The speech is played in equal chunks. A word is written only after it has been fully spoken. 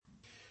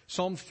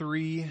Psalm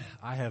 3,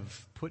 I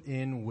have put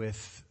in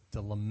with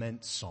the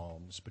lament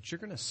psalms, but you're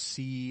going to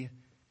see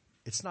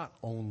it's not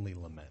only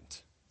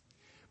lament.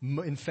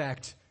 In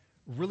fact,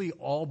 really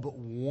all but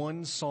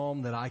one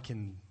psalm that I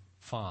can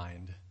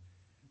find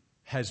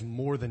has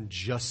more than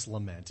just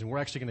lament. And we're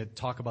actually going to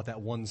talk about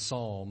that one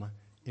psalm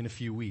in a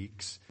few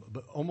weeks.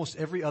 But almost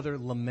every other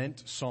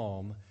lament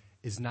psalm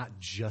is not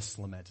just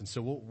lament. And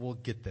so we'll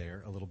get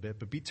there a little bit,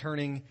 but be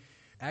turning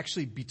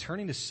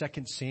to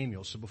 2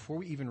 Samuel. So before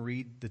we even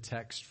read the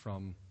text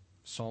from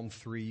Psalm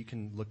 3, you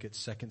can look at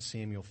 2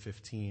 Samuel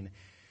 15.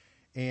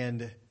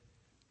 And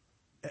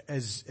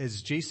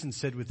as Jason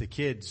said with the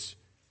kids,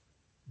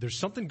 there's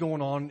something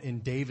going on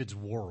in David's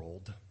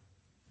world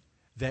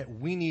that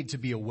we need to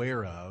be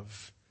aware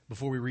of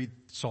before we read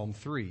Psalm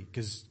 3.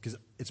 Because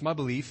it's my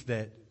belief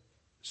that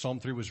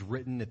Psalm 3 was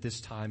written at this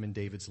time in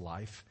David's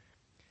life.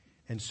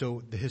 And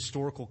so the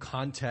historical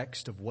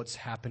context of what's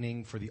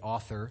happening for the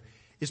author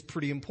is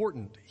pretty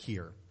important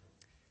here.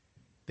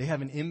 They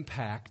have an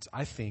impact,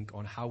 I think,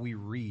 on how we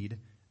read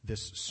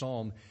this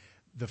psalm.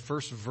 The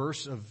first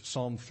verse of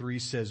Psalm 3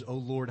 says, "O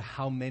Lord,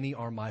 how many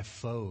are my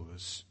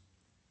foes?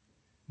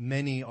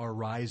 Many are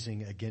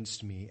rising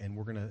against me." And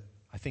we're going to,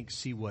 I think,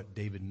 see what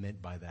David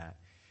meant by that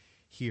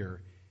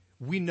here.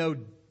 We know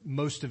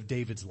most of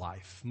David's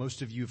life.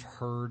 Most of you have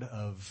heard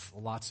of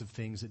lots of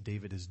things that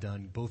David has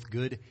done, both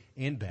good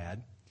and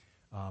bad.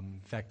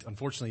 In fact,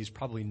 unfortunately, he's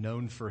probably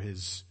known for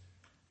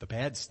the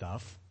bad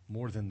stuff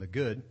more than the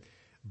good.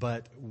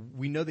 But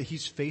we know that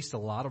he's faced a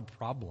lot of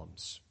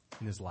problems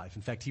in his life.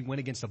 In fact, he went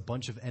against a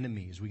bunch of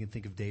enemies. We can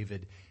think of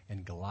David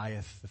and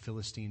Goliath, the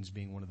Philistines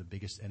being one of the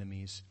biggest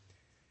enemies.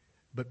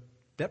 But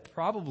that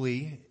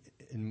probably,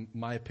 in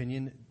my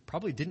opinion,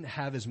 probably didn't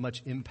have as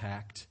much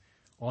impact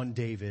on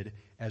David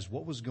as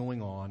what was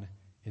going on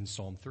in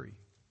Psalm 3.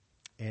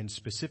 And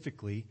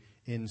specifically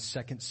in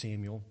 2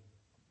 Samuel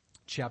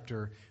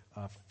chapter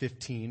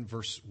 15,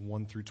 verse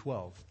 1 through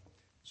 12.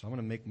 So I'm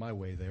going to make my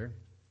way there.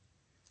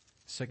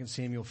 2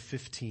 Samuel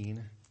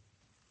 15,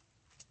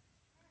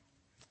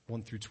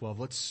 1 through 12.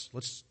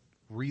 Let's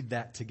read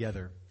that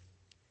together.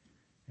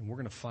 And we're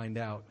going to find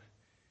out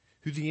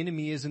who the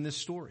enemy is in this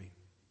story.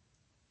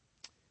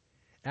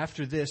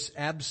 After this,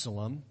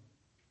 Absalom,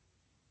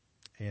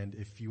 and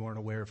if you aren't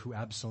aware of who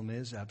Absalom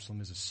is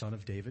a son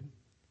of David.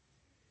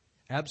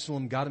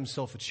 Absalom got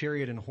himself a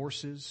chariot and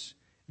horses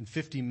and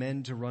 50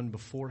 men to run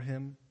before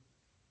him.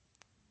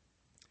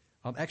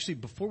 Actually,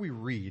 before we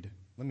read,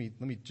 let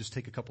me just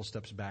take a couple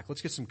steps back.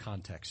 Let's get some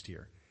context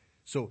here.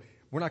 So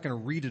we're not going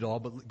to read it all,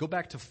 but go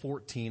back to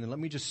 14 and let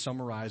me just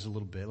summarize a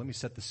little bit. Let me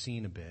set the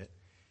scene a bit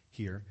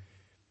here.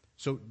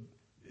 So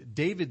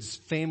David's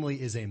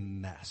family is a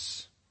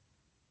mess.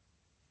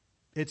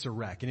 It's a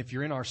wreck. And if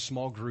you're in our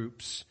small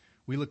groups,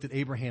 we looked at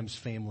Abraham's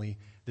family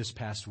this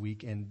past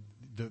week, and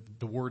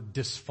the word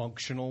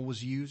dysfunctional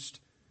was used.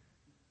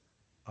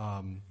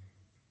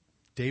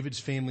 David's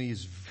family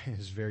is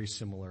very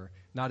similar,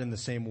 not in the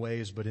same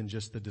ways, but in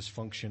just the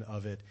dysfunction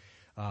of it.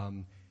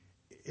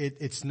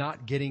 It's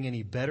not getting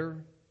any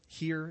better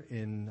here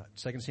in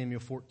 2 Samuel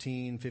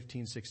 14,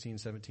 15, 16,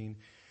 17.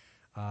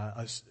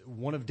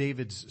 One of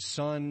David's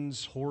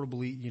sons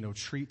horribly,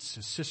 treats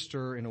his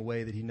sister in a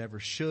way that he never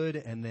should,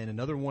 and then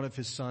another one of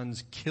his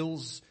sons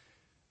kills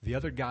the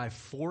other guy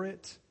for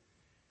it.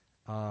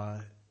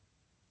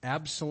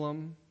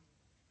 Absalom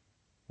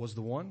was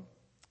the one.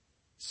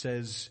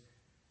 Says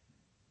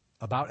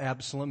about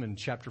Absalom in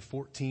chapter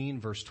 14,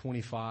 verse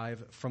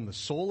 25, "From the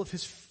sole of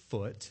his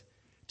foot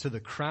to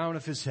the crown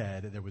of his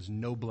head, there was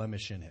no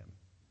blemish in him."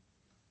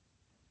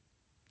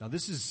 Now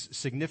this is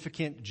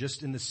significant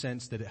just in the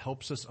sense that it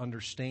helps us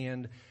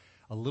understand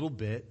a little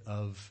bit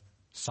of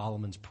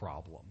Solomon's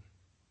problem.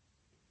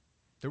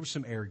 There was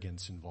some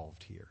arrogance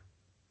involved here.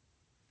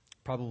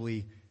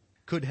 Probably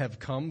could have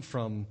come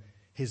from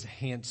his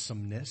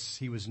handsomeness.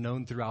 He was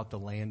known throughout the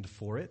land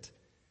for it.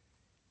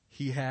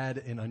 He had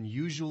an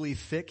unusually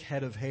thick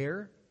head of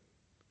hair,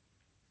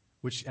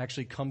 which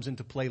actually comes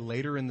into play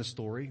later in the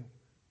story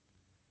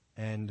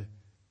and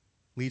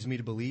leads me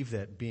to believe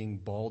that being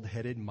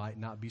bald-headed might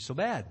not be so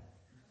bad.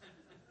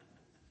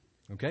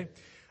 Okay?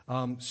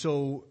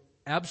 So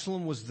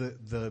Absalom was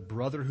the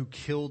brother who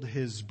killed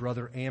his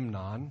brother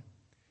Amnon,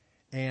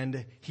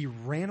 and he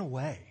ran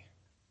away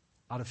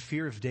out of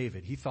fear of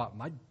David. He thought,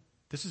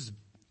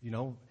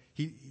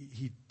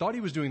 he thought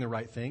he was doing the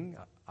right thing,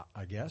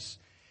 I guess.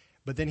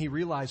 But then he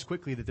realized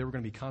quickly that there were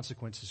going to be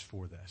consequences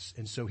for this.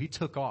 And so he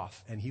took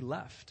off and he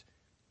left.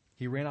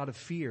 He ran out of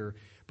fear.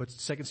 But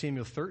 2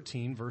 Samuel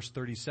 13, verse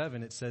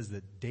 37, it says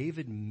that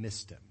David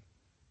missed him.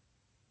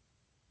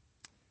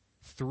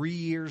 3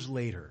 years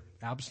later,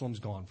 Absalom's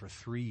gone for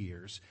 3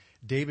 years.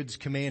 David's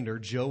commander,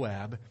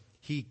 Joab,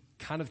 he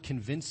kind of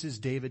convinces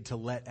David to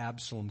let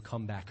Absalom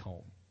come back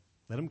home.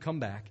 Let him come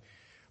back.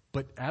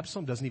 But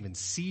Absalom doesn't even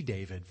see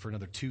David for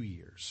another 2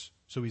 years.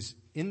 So he's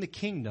in the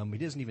kingdom. He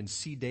doesn't even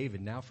see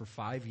David. Now for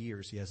 5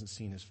 years, he hasn't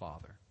seen his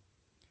father.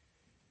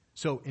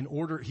 So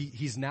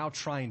he's now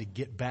trying to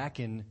get back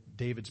in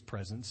David's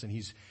presence, and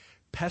he's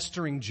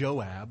pestering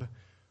Joab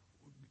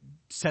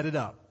set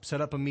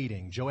up a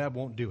meeting. Joab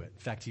won't do it. In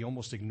fact, he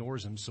almost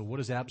ignores him. So what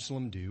does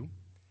Absalom do?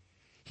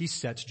 He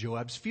sets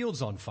Joab's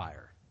fields on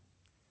fire.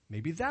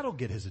 Maybe that'll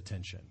get his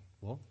attention.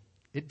 Well,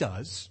 it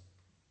does.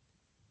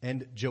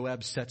 And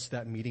Joab sets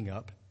that meeting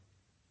up.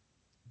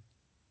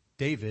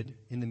 David,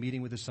 in the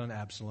meeting with his son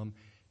Absalom,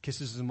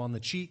 kisses him on the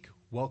cheek,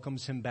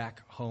 welcomes him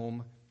back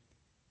home,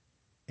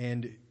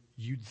 and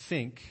you'd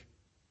think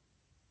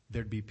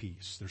there'd be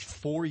peace. There's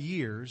 4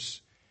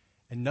 years,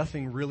 and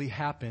nothing really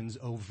happens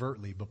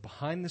overtly. But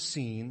behind the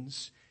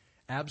scenes,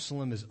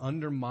 Absalom is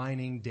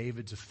undermining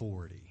David's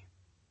authority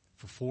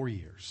for 4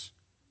 years.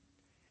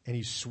 And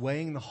he's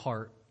swaying the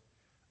heart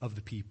of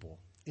the people,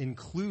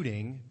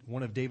 including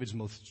one of David's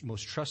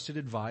most trusted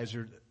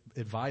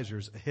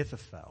advisors,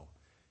 Ahithophel,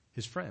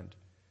 his friend,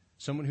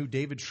 someone who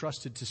David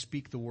trusted to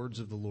speak the words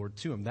of the Lord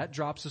to him. That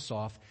drops us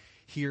off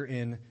here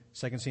in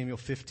 2 Samuel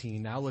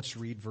 15. Now let's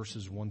read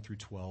verses 1 through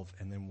 12,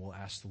 and then we'll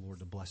ask the Lord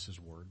to bless his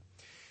word.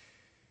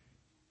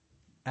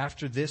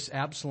 After this,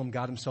 Absalom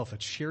got himself a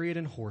chariot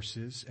and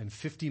horses and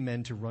 50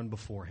 men to run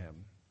before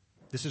him.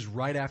 This is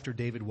right after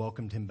David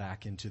welcomed him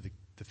back into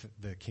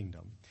the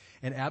kingdom.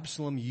 And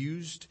Absalom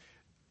used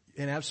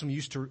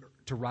to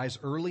rise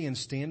early and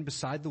stand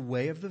beside the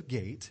way of the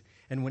gate.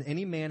 And when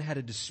any man had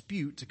a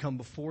dispute to come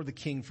before the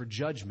king for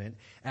judgment,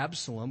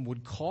 Absalom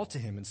would call to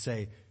him and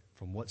say,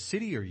 "From what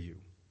city are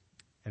you?"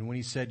 And when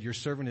he said, "Your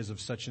servant is of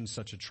such and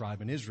such a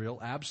tribe in Israel,"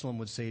 Absalom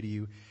would say to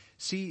you,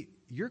 "See,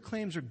 your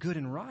claims are good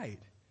and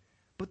right,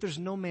 but there's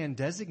no man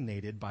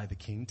designated by the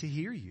king to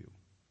hear you."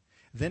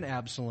 Then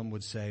Absalom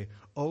would say,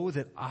 "Oh,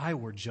 that I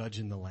were judge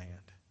in the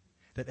land,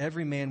 that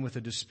every man with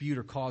a dispute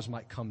or cause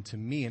might come to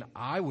me, and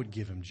I would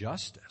give him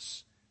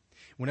justice."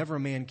 Whenever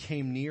a man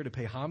came near to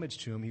pay homage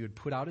to him, he would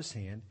put out his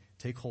hand,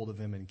 take hold of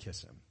him, and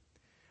kiss him.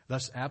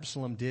 Thus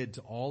Absalom did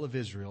to all of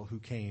Israel who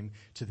came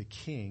to the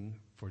king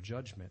for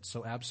judgment.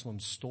 So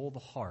Absalom stole the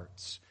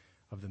hearts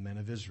of the men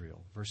of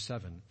Israel. Verse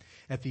 7.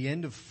 At the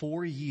end of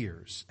 4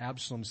 years,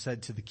 Absalom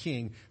said to the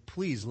king,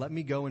 "Please let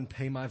me go and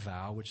pay my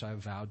vow, which I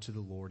vowed to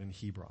the Lord in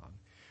Hebron.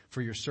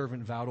 For your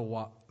servant vowed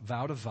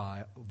a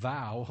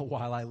vow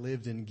while I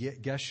lived in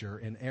Geshur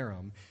in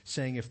Aram,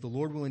 saying, if the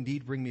Lord will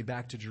indeed bring me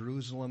back to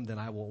Jerusalem, then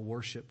I will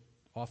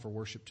offer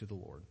worship to the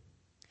Lord."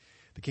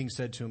 The king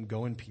said to him,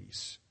 "Go in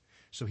peace."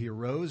 So he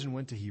arose and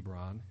went to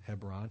Hebron,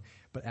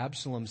 but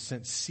Absalom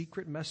sent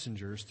secret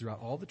messengers throughout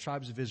all the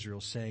tribes of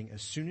Israel, saying,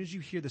 "As soon as you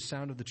hear the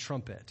sound of the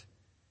trumpet,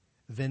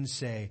 then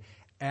say,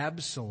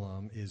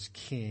 'Absalom is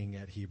king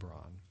at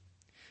Hebron.'"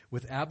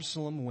 With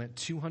Absalom went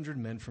 200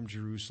 men from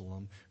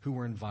Jerusalem who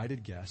were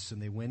invited guests,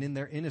 and they went in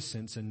their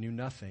innocence and knew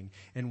nothing.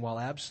 And while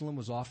Absalom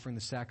was offering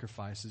the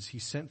sacrifices, he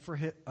sent for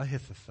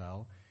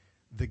Ahithophel,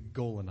 the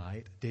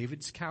Golonite,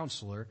 David's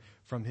counselor,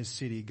 from his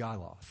city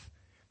Giloth.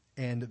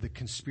 And the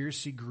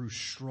conspiracy grew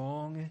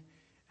strong,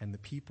 and the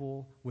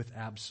people with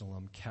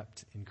Absalom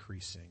kept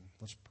increasing.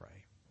 Let's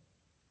pray.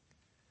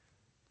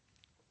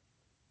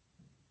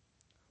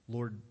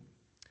 Lord,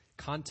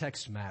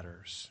 context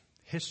matters.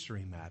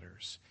 History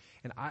matters.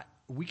 And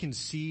we can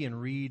see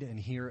and read and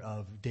hear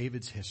of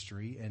David's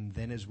history, and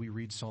then as we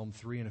read Psalm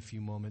 3 in a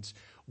few moments,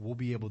 we'll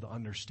be able to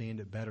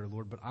understand it better,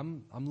 Lord. But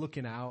I'm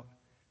looking out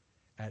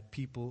at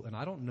people, and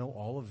I don't know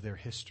all of their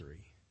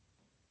history.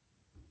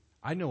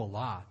 I know a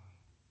lot,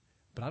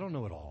 but I don't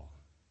know it all.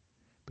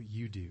 But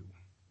you do.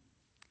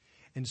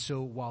 And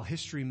so while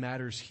history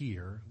matters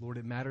here, Lord,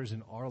 it matters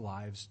in our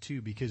lives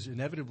too, because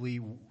inevitably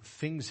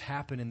things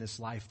happen in this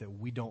life that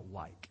we don't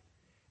like.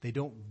 They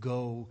don't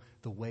go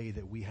the way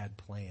that we had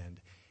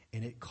planned.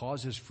 And it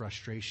causes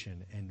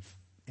frustration and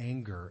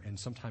anger and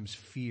sometimes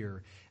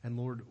fear. And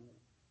Lord,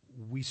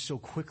 we so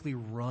quickly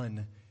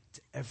run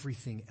to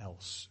everything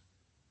else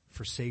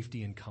for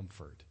safety and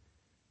comfort.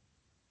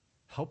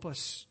 Help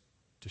us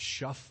to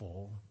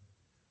shuffle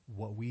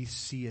what we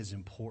see as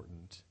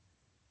important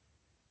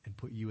and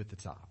put you at the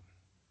top.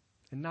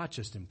 And not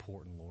just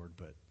important, Lord,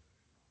 but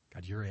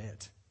God, you're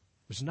it.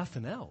 There's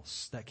nothing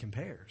else that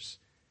compares.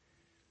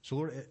 So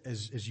Lord,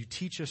 as you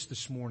teach us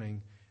this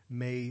morning,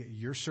 may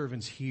your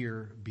servants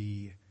here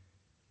be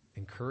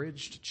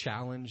encouraged,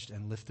 challenged,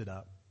 and lifted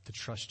up to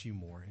trust you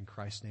more. In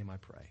Christ's name I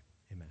pray.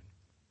 Amen.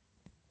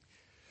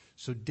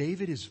 So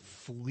David is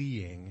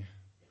fleeing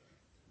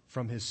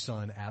from his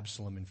son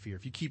Absalom in fear.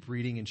 If you keep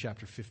reading in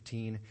chapter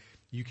 15,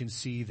 you can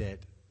see that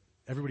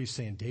everybody's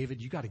saying,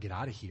 "David, you got to get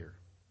out of here.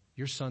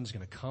 Your son's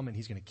going to come and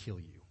he's going to kill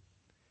you."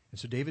 And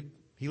so David,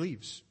 he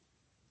leaves.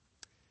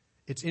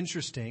 It's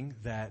interesting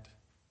that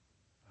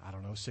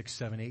 6,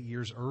 7, 8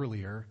 years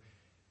earlier,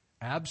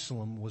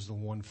 Absalom was the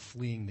one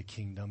fleeing the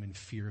kingdom in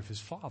fear of his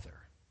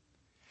father.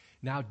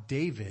 Now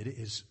David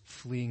is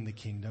fleeing the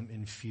kingdom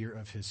in fear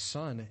of his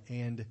son.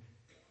 And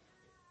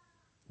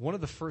one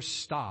of the first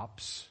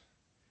stops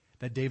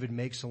that David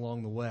makes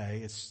along the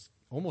way, it's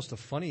almost a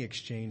funny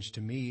exchange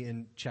to me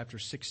in chapter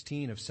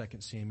 16 of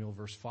 2 Samuel,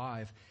 verse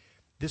 5.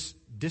 This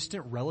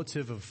distant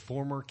relative of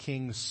former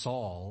King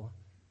Saul,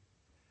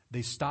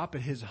 they stop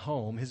at his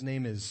home. His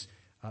name is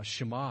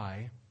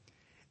Shimei.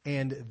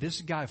 And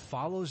this guy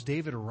follows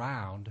David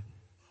around,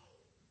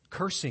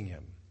 cursing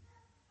him.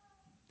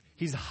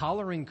 He's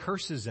hollering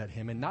curses at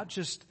him, and not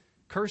just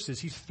curses,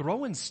 he's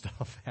throwing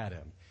stuff at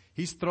him.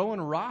 He's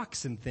throwing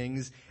rocks and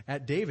things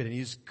at David, and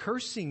he's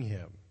cursing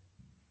him.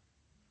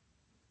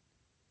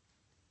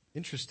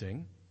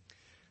 Interesting.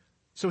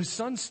 So his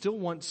son still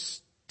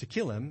wants to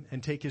kill him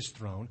and take his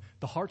throne.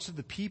 The hearts of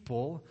the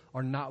people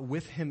are not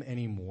with him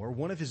anymore.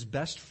 One of his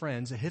best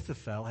friends,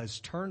 Ahithophel,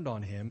 has turned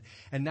on him,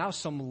 and now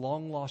some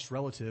long-lost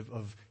relative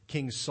of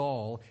King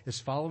Saul is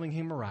following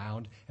him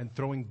around and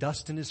throwing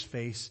dust in his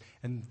face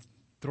and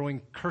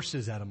throwing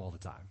curses at him all the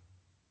time.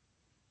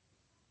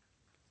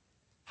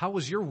 How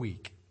was your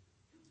week?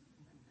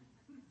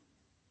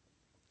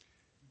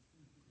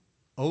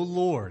 O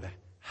Lord,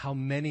 how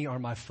many are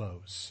my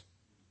foes?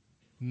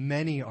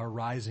 Many are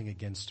rising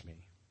against me.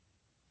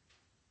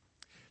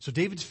 So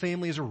David's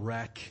family is a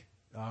wreck.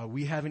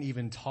 We haven't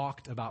even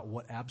talked about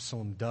what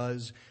Absalom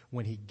does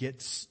when he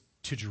gets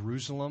to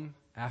Jerusalem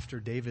after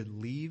David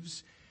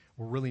leaves.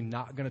 We're really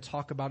not going to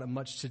talk about it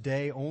much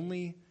today,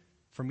 only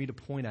for me to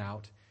point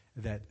out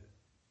that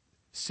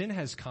sin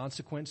has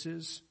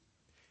consequences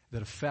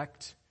that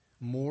affect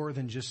more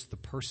than just the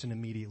person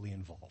immediately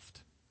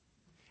involved.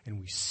 And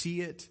we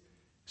see it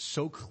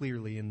so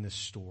clearly in this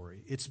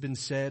story. It's been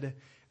said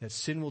that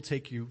sin will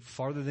take you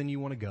farther than you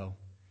want to go,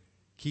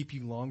 keep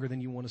you longer than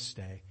you want to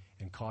stay,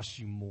 and cost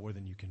you more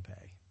than you can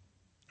pay.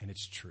 And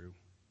it's true.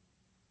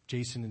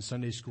 Jason in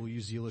Sunday school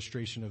used the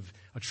illustration of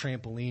a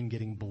trampoline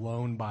getting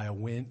blown by a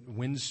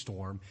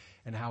windstorm,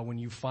 and how when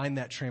you find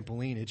that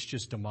trampoline, it's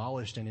just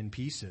demolished and in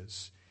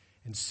pieces.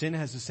 And sin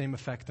has the same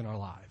effect in our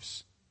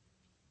lives.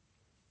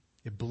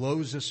 It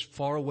blows us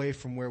far away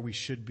from where we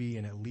should be,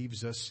 and it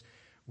leaves us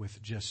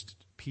with just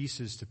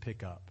pieces to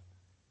pick up.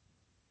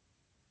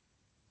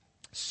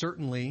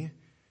 Certainly,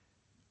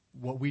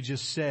 what we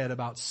just said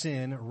about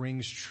sin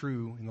rings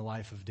true in the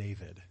life of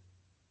David.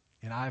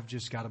 And I've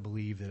just got to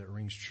believe that it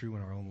rings true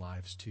in our own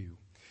lives too.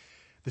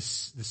 The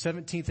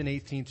 17th and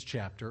 18th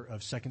chapter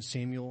of 2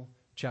 Samuel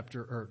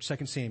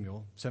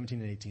 17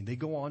 and 18, they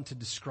go on to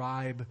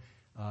describe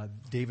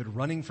David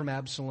running from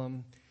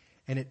Absalom,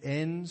 and it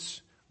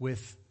ends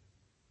with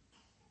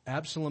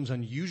Absalom's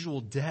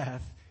unusual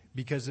death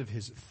because of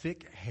his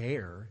thick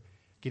hair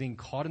getting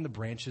caught in the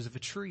branches of a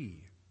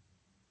tree.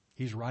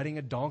 He's riding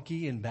a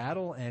donkey in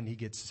battle, and he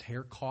gets his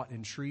hair caught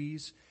in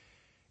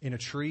a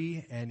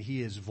tree, and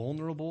he is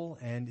vulnerable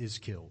and is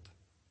killed.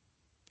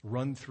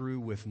 Run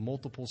through with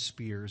multiple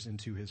spears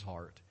into his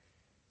heart.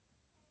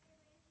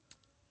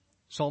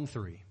 Psalm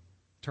 3.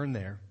 Turn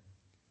there.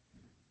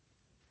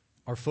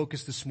 Our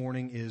focus this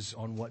morning is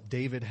on what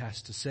David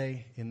has to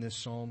say in this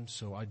psalm,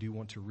 so I do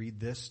want to read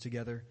this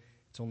together.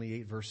 It's only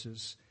 8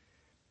 verses.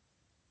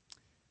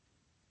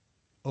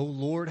 O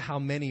Lord, how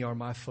many are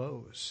my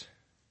foes?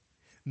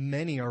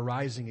 Many are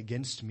rising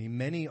against me.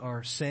 Many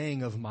are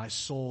saying of my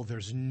soul,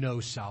 there's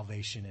no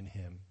salvation in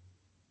him,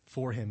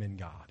 for him in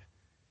God.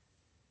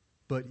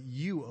 But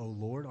you, O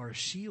Lord, are a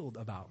shield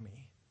about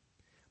me,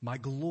 my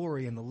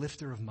glory and the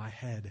lifter of my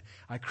head.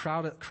 I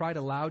cried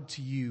aloud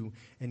to you,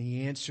 and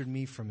he answered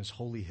me from his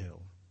holy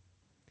hill.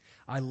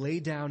 I lay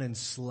down and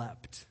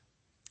slept.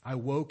 I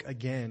woke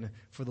again,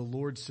 for the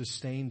Lord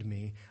sustained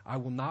me. I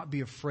will not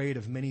be afraid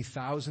of many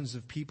thousands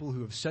of people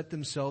who have set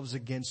themselves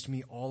against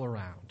me all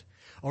around.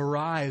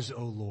 Arise,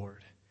 O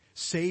Lord.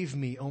 Save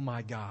me, O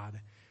my God.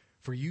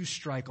 For you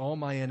strike all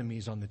my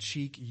enemies on the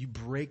cheek. You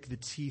break the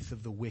teeth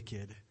of the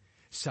wicked.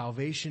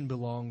 Salvation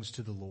belongs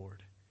to the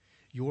Lord.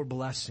 Your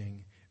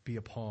blessing be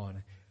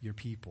upon your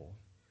people.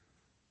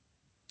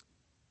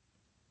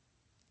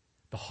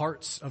 The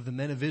hearts of the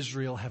men of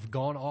Israel have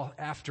gone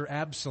after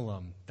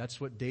Absalom.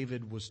 That's what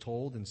David was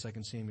told in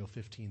 2 Samuel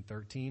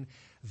 15:13.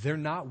 They're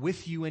not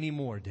with you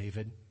anymore,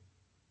 David.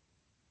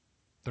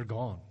 They're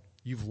gone.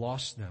 You've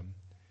lost them.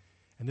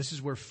 And this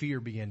is where fear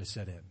began to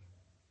set in.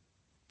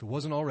 If it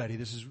wasn't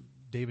already,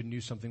 David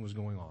knew something was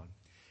going on.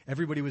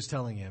 Everybody was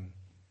telling him,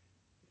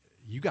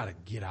 you got to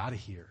get out of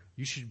here.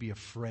 You should be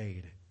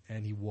afraid.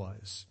 And he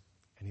was.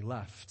 And he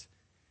left.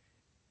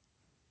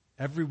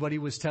 Everybody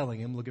was telling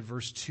him, look at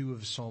verse 2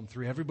 of Psalm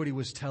 3, everybody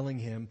was telling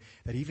him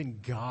that even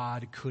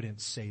God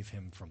couldn't save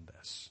him from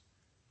this.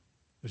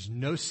 There's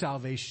no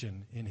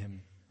salvation in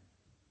him,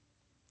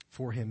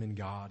 for him in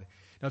God.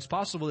 Now, it's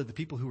possible that the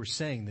people who were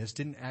saying this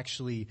didn't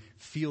actually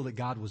feel that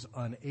God was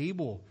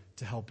unable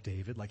to help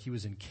David, like he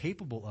was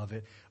incapable of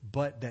it,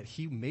 but that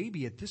he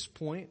maybe at this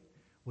point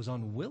was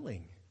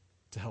unwilling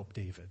to help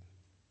David.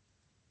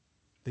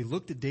 They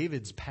looked at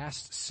David's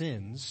past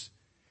sins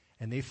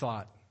and they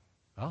thought,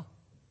 well,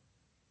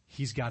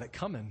 he's got it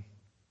coming.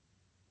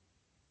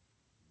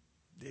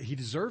 He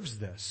deserves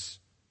this.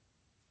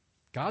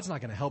 God's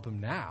not going to help him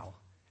now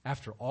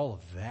after all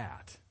of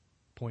that,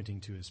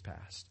 pointing to his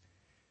past.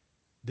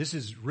 This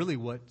is really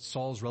what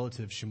Saul's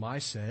relative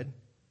Shimei said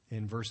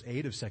in verse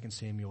 8 of 2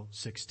 Samuel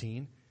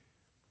 16.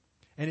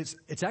 And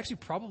it's actually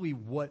probably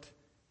what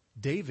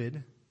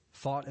David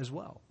thought as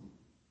well,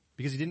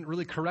 because he didn't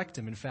really correct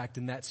him. In fact,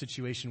 in that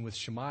situation with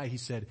Shimei, he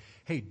said,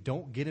 hey,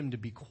 don't get him to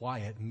be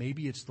quiet.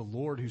 Maybe it's the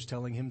Lord who's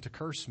telling him to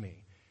curse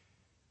me.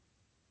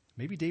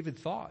 Maybe David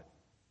thought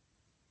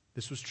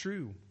this was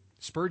true.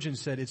 Spurgeon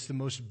said, it's the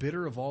most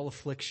bitter of all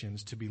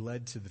afflictions to be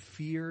led to the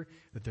fear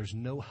that there's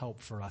no help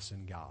for us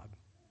in God.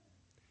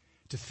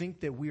 To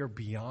think that we are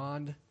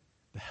beyond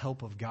the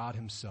help of God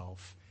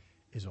himself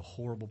is a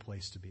horrible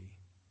place to be.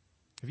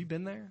 Have you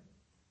been there?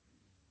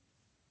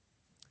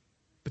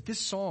 But this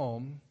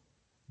psalm,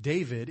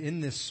 David, in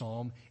this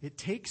psalm, it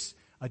takes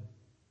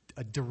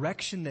a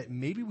direction that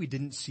maybe we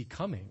didn't see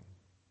coming.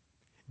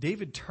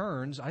 David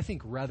turns, I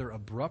think, rather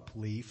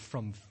abruptly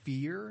from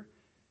fear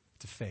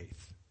to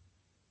faith.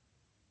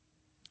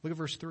 Look at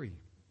verse 3.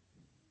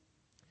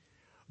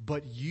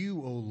 But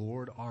you, O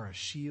Lord, are a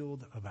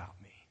shield about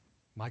me,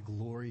 my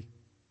glory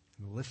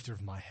and the lifter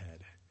of my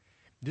head.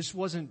 This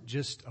wasn't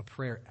just a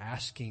prayer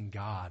asking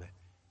God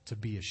to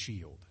be a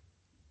shield,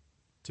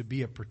 to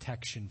be a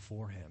protection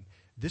for him.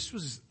 This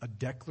was a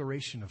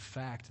declaration of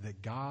fact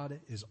that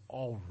God is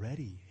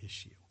already his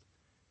shield.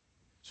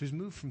 So he's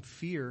moved from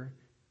fear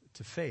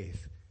to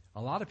faith.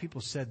 A lot of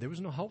people said there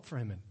was no help for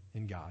him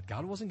in God.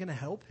 God wasn't going to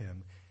help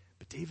him.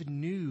 But David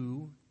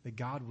knew that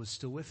God was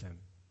still with him.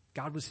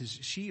 God was his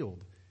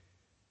shield.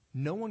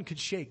 No one could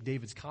shake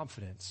David's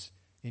confidence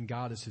in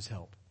God as his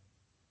help.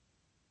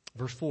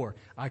 Verse 4,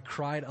 I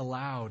cried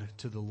aloud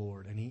to the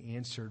Lord, and he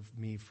answered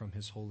me from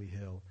his holy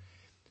hill.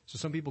 So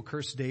some people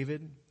cursed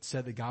David,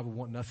 said that God would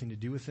want nothing to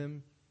do with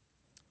him.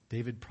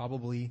 David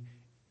probably,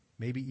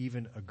 maybe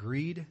even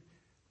agreed,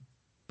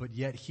 but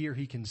yet here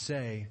he can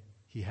say,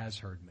 he has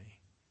heard me.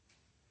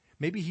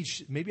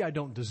 Maybe I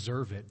don't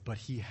deserve it, but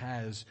he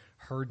has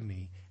heard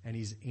me and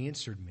he's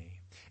answered me.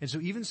 And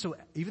so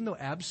even though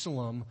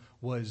Absalom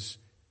was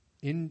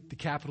in the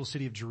capital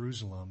city of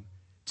Jerusalem,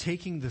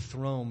 taking the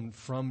throne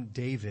from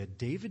David,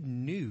 David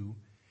knew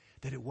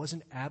that it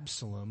wasn't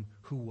Absalom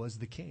who was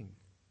the king.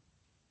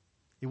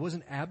 It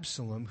wasn't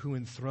Absalom who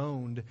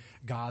enthroned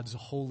God's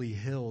holy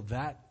hill.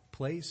 That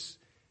place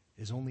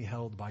is only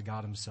held by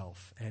God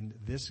himself. And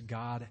this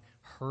God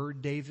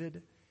heard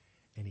David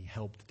and he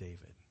helped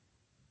David.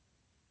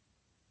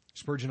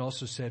 Spurgeon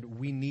also said,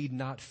 we need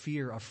not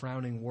fear a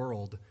frowning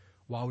world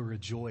while we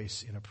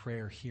rejoice in a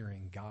prayer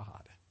hearing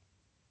God.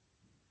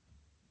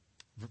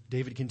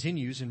 David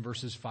continues in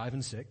verses 5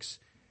 and 6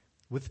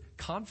 with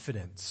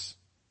confidence.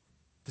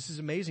 This is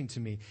amazing to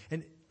me.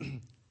 And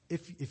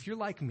if you're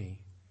like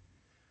me,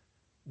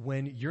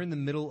 when you're in the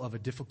middle of a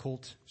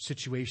difficult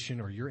situation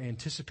or you're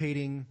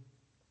anticipating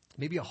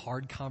maybe a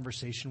hard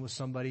conversation with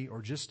somebody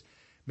or just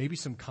maybe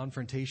some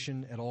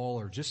confrontation at all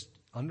or just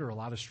under a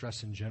lot of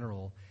stress in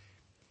general,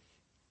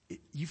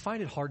 you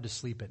find it hard to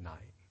sleep at night.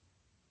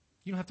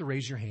 You don't have to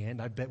raise your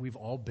hand. I bet we've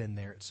all been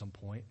there at some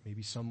point,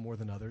 maybe some more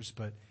than others.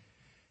 But,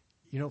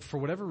 for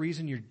whatever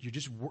reason, you're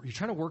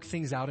trying to work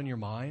things out in your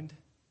mind,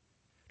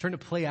 trying to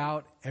play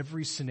out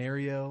every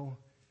scenario,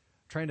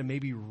 trying to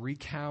maybe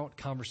recount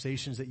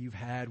conversations that you've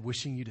had,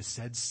 wishing you'd have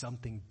said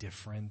something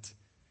different.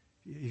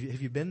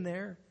 Have you been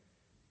there?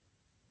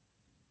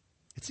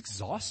 It's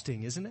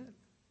exhausting, isn't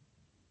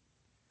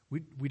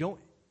it? We don't,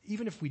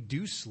 even if we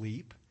do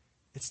sleep,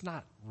 it's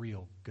not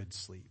real good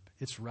sleep.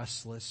 It's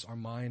restless. Our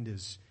mind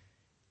is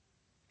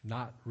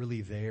not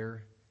really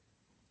there.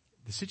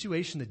 The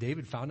situation that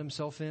David found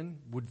himself in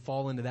would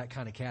fall into that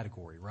kind of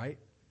category, right?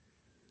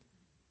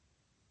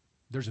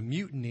 There's a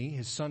mutiny.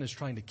 His son is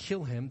trying to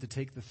kill him to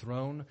take the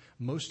throne.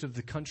 Most of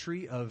the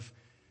country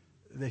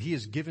that he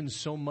has given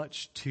so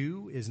much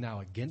to is now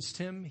against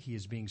him. He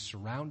is being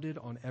surrounded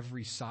on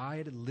every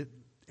side.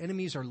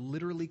 Enemies are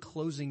literally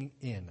closing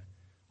in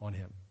on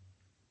him.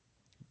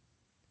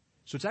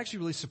 So it's actually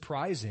really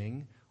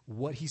surprising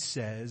what he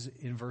says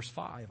in verse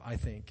 5, I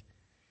think.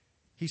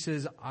 He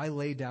says, I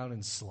lay down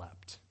and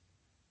slept.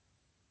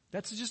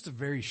 That's just a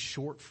very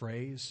short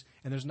phrase,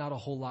 and there's not a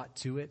whole lot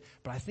to it,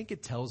 but I think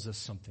it tells us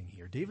something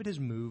here. David has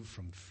moved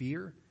from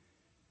fear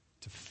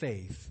to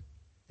faith,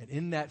 and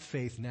in that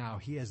faith now,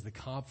 he has the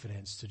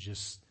confidence to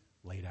just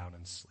lay down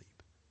and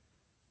sleep.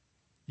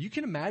 You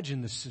can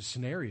imagine this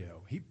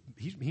scenario.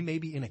 He may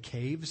be in a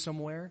cave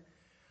somewhere,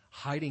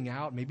 hiding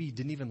out. Maybe he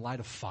didn't even light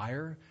a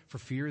fire for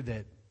fear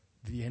that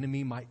the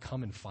enemy might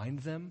come and find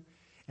them.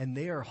 And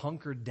they are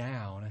hunkered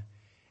down.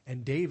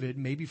 And David,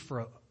 maybe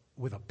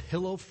with a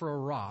pillow for a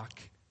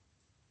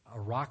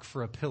rock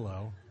for a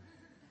pillow.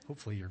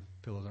 Hopefully your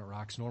pillows aren't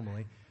rocks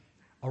normally.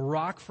 A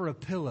rock for a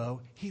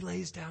pillow. He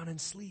lays down and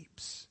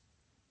sleeps.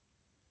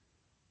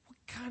 What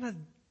kind of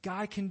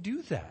guy can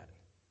do that?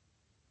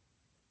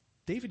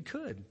 David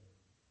could.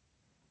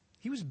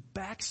 He was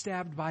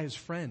backstabbed by his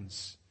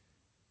friends.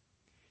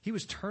 He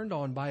was turned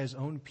on by his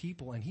own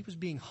people, and he was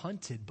being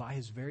hunted by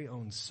his very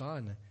own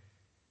son.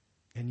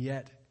 And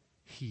yet,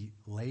 he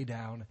lay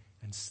down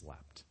and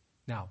slept.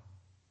 Now,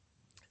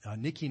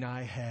 Nikki and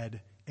I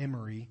had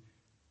Emery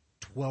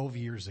 12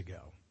 years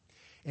ago.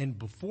 And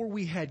before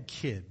we had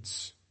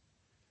kids,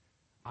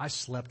 I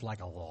slept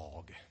like a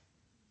log.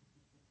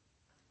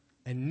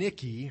 And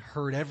Nikki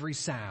heard every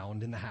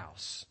sound in the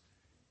house.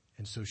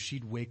 And so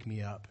she'd wake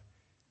me up.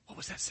 What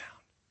was that sound?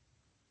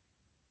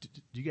 Do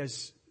you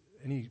guys...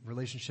 Any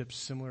relationships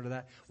similar to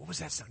that? What was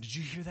that sound? Did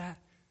you hear that?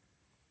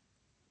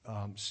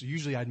 So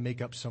usually I'd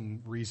make up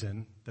some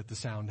reason that the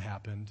sound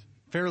happened.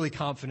 fairly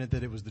confident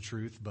that it was the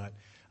truth, but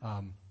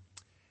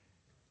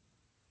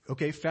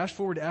okay, fast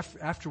forward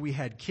after we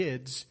had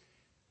kids,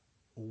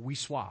 we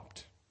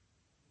swapped.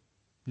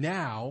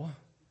 Now,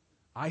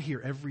 I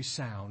hear every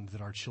sound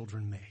that our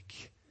children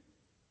make.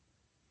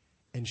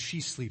 And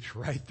she sleeps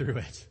right through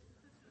it.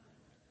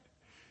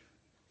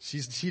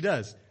 She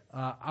does.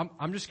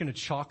 I'm just going to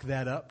chalk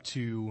that up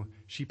to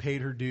she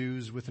paid her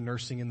dues with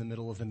nursing in the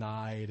middle of the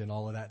night and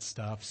all of that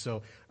stuff.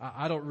 So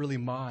I don't really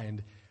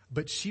mind.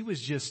 But she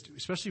was just,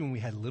 especially when we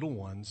had little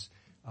ones,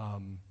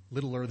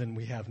 littler than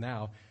we have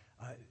now,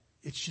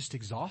 it's just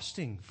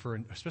exhausting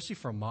especially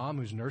for a mom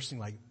who's nursing.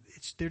 Like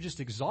they're just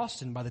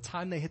exhausted. And by the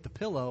time they hit the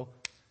pillow,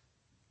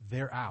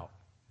 they're out.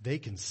 They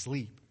can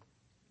sleep.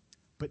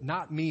 But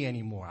not me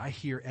anymore. I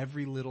hear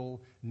every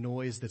little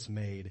noise that's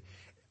made.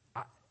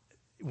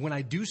 When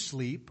I do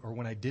sleep, or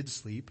when I did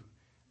sleep,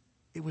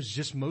 it was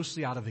just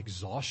mostly out of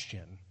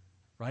exhaustion,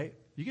 right?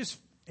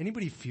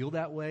 Anybody feel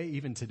that way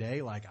even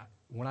today? Like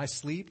when I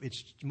sleep,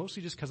 it's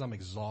mostly just because I'm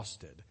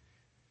exhausted.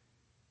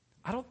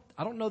 I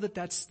don't know that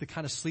that's the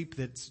kind of sleep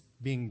that's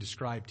being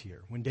described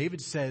here. When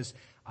David says,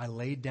 I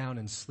laid down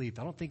and sleep,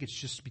 I don't think it's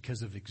just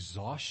because of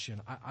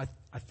exhaustion.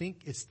 I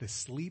think it's the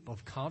sleep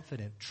of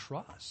confident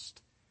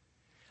trust.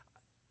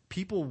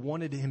 People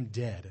wanted him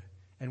dead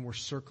and were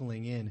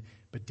circling in,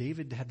 but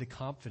David had the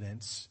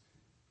confidence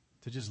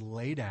to just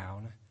lay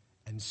down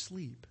and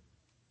sleep.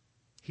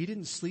 He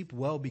didn't sleep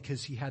well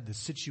because he had the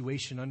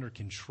situation under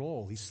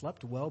control. He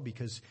slept well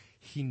because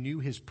he knew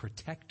his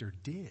protector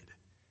did.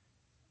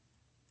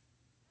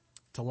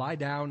 To lie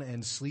down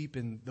and sleep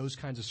in those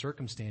kinds of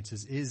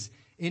circumstances is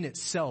in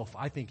itself,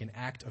 I think, an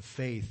act of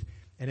faith,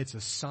 and it's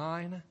a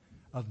sign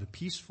of the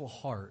peaceful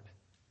heart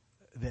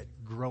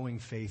that growing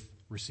faith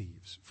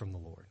receives from the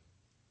Lord.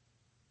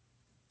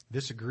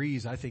 This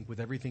agrees, I think,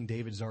 with everything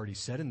David's already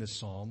said in this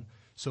psalm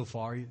so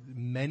far.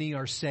 Many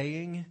are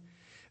saying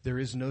there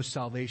is no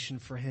salvation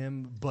for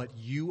him, but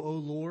you, O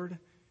Lord,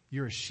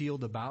 you're a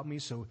shield about me.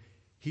 So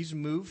he's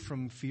moved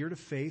from fear to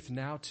faith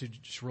now to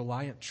just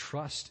reliant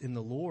trust in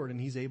the Lord,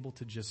 and he's able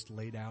to just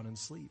lay down and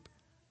sleep.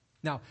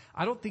 Now,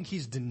 I don't think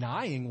he's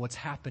denying what's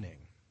happening.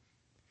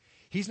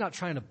 He's not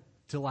trying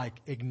to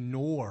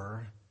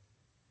ignore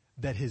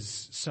that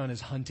his son is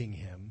hunting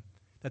him,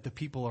 that the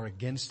people are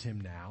against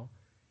him now.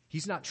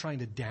 He's not trying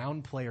to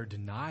downplay or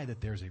deny that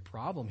there's a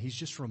problem. He's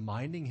just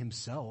reminding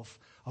himself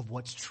of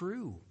what's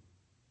true.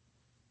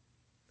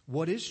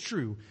 What is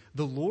true?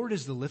 The Lord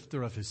is the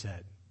lifter of his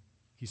head,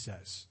 he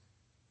says.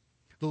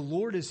 The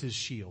Lord is his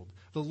shield.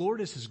 The Lord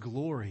is his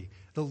glory.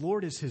 The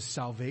Lord is his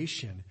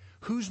salvation.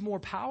 Who's more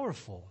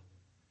powerful,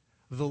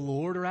 the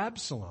Lord or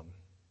Absalom?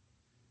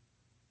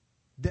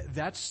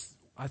 That's,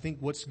 I think,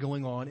 what's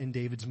going on in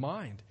David's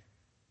mind.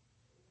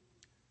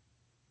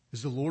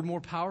 Is the Lord more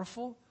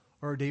powerful,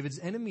 or are David's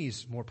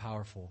enemies more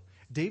powerful?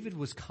 David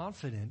was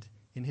confident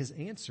in his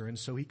answer, and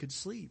so he could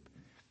sleep.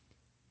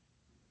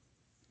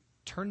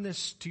 Turn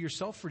this to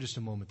yourself for just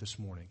a moment this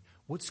morning.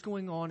 What's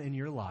going on in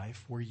your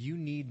life where you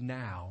need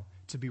now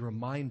to be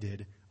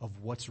reminded of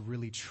what's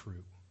really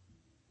true?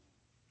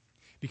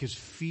 Because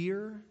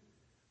fear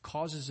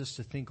causes us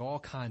to think all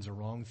kinds of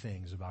wrong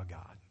things about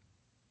God.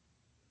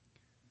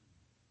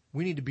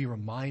 We need to be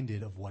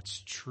reminded of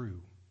what's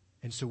true.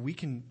 And so we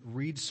can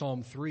read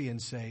Psalm 3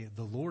 and say,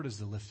 the Lord is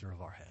the lifter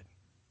of our head.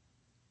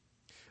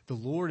 The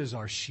Lord is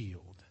our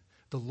shield.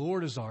 The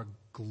Lord is our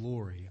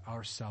glory,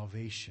 our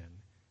salvation.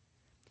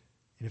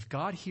 And if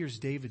God hears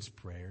David's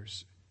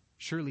prayers,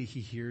 surely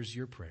he hears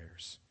your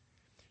prayers.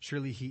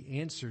 Surely he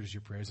answers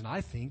your prayers. And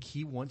I think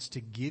he wants to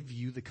give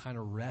you the kind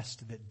of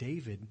rest that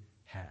David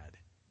had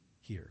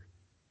here.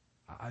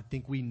 I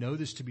think we know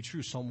this to be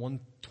true. Psalm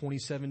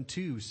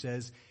 127:2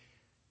 says,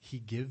 he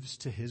gives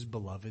to his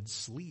beloved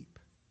sleep.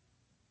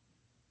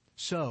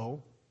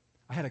 So,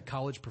 I had a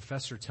college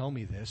professor tell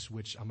me this,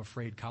 which I'm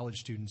afraid college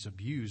students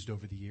abused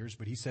over the years,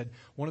 but he said,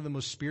 one of the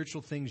most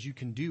spiritual things you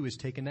can do is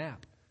take a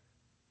nap.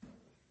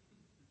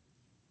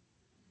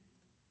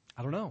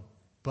 I don't know,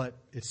 but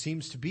it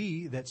seems to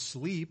be that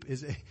sleep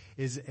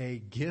is a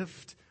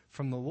gift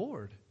from the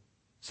Lord.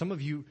 Some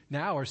of you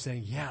now are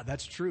saying, yeah,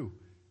 that's true.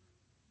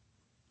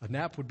 A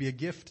nap would be a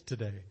gift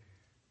today.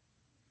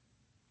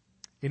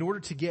 In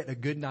order to get a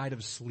good night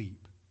of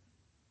sleep,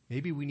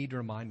 maybe we need to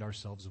remind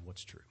ourselves of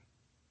what's true.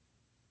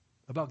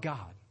 About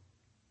God,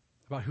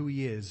 about who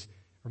he is.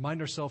 Remind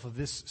ourselves of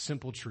this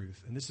simple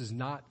truth. And this is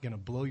not going to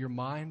blow your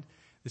mind.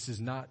 This is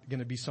not going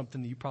to be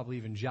something that you probably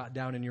even jot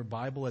down in your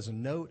Bible as a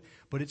note,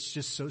 but it's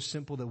just so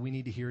simple that we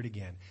need to hear it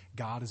again.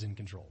 God is in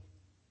control.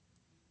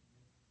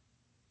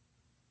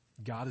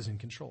 God is in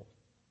control.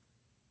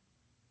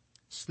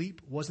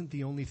 Sleep wasn't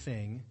the only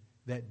thing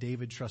that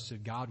David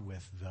trusted God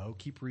with, though.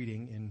 Keep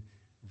reading in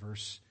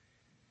verse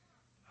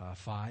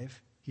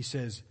 5. He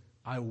says,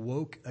 I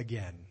woke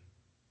again.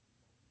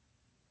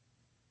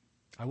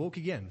 I woke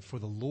again, for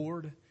the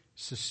Lord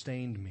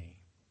sustained me.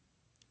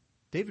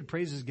 David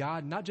praises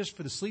God not just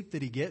for the sleep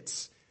that he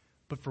gets,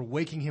 but for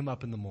waking him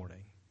up in the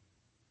morning.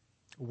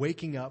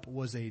 Waking up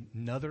was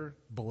another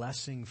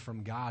blessing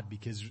from God,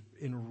 because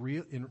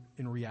in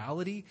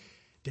reality,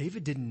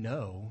 David didn't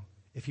know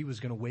if he was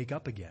going to wake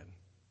up again.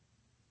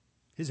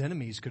 His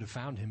enemies could have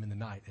found him in the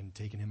night and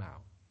taken him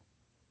out.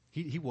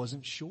 He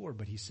wasn't sure,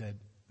 but he said,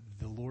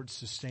 the Lord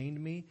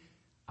sustained me.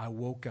 I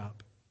woke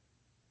up.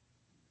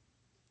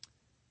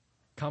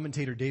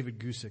 Commentator David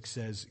Gusick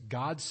says,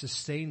 God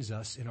sustains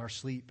us in our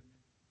sleep,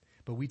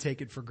 but we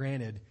take it for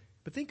granted.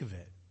 But think of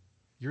it.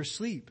 You're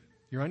asleep.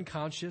 You're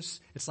unconscious.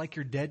 It's like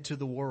you're dead to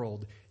the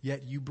world,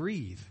 yet you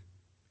breathe.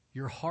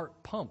 Your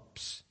heart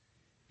pumps.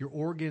 Your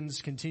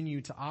organs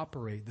continue to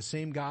operate. The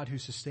same God who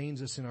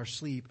sustains us in our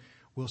sleep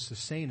will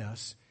sustain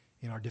us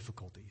in our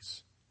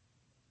difficulties.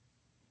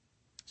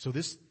 So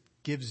this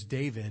gives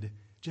David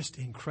just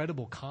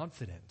incredible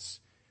confidence.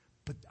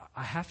 But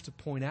I have to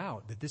point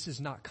out that this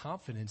is not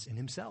confidence in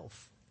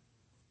himself.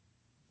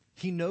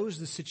 He knows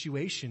the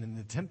situation and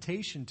the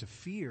temptation to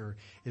fear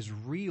is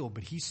real,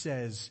 but he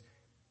says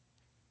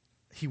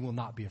he will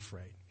not be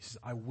afraid. He says,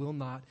 I will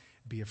not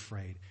be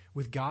afraid.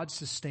 With God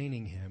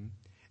sustaining him,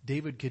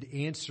 David could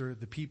answer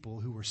the people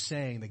who were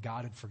saying that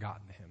God had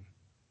forgotten him.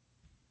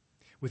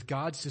 With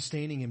God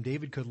sustaining him,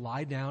 David could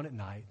lie down at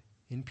night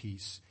in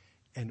peace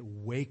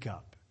and wake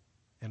up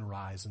and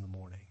rise in the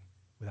morning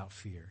without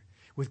fear.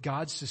 With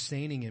God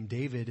sustaining him,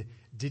 David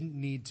didn't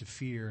need to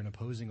fear an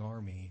opposing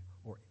army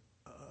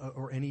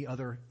or any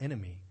other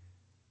enemy.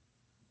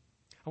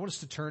 I want us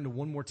to turn to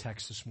one more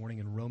text this morning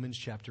in Romans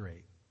chapter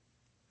 8.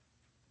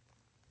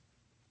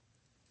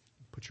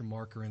 Put your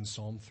marker in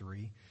Psalm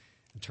 3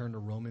 and turn to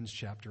Romans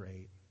chapter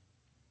 8.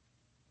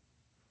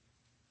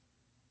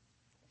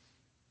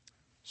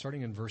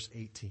 Starting in verse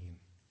 18.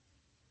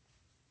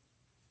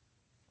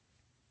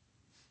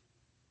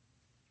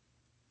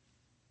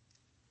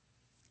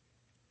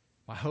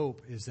 My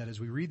hope is that as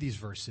we read these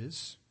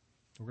verses,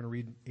 we're going to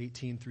read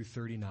 18 through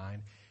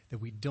 39, that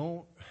we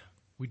don't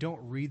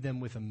read them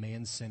with a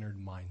man-centered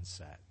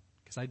mindset,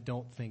 because I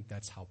don't think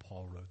that's how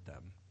Paul wrote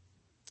them.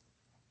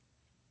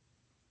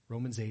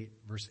 Romans 8,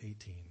 verse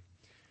 18.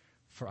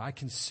 For I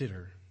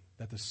consider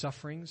that the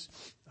sufferings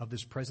of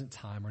this present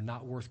time are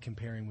not worth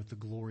comparing with the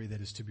glory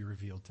that is to be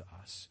revealed to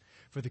us.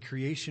 For the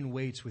creation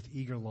waits with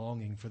eager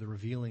longing for the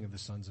revealing of the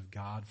sons of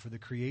God. For the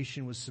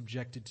creation was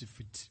subjected to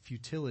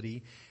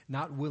futility,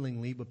 not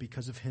willingly, but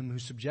because of him who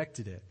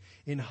subjected it,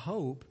 in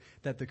hope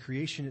that the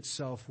creation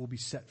itself will be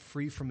set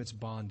free from its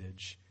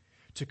bondage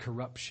to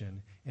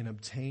corruption and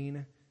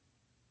obtain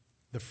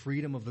the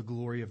freedom of the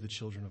glory of the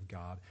children of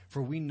God.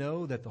 For we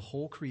know that the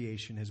whole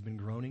creation has been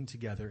groaning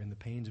together in the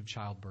pains of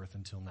childbirth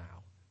until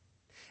now.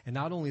 And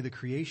not only the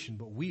creation,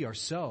 but we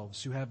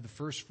ourselves, who have the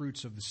first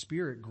fruits of the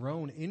Spirit,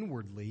 groan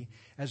inwardly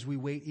as we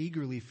wait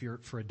eagerly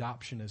for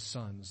adoption as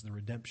sons, the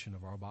redemption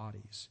of our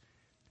bodies.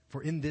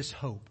 For in this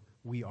hope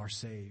we are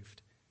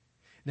saved.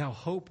 Now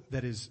hope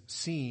that is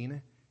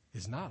seen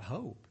is not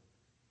hope.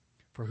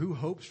 For who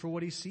hopes for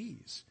what he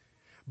sees?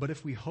 But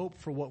if we hope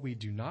for what we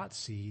do not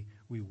see,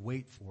 we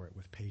wait for it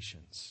with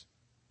patience.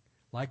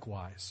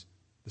 Likewise,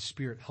 the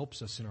Spirit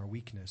helps us in our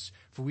weakness,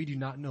 for we do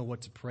not know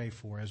what to pray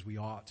for as we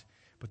ought.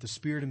 But the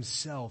Spirit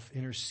himself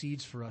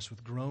intercedes for us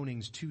with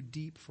groanings too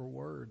deep for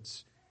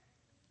words.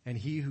 And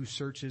he who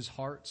searches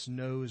hearts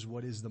knows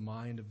what is the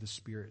mind of the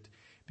Spirit,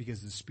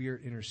 because the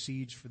Spirit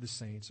intercedes for the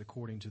saints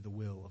according to the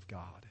will of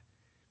God.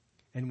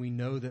 And we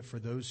know that for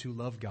those who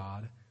love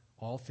God,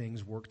 all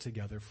things work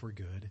together for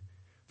good,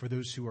 for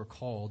those who are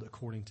called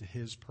according to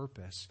his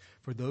purpose.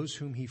 For those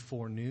whom he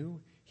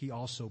foreknew, he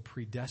also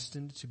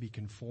predestined to be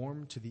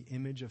conformed to the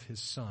image of his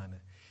Son,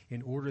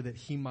 in order that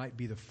he might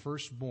be the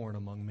firstborn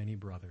among many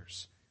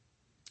brothers.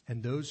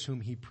 And those whom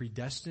he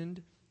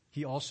predestined,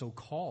 he also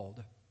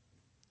called.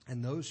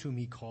 And those whom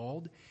he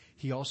called,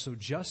 he also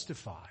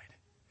justified.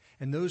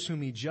 And those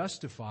whom he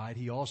justified,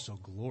 he also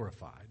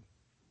glorified.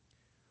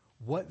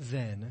 What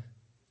then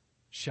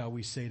shall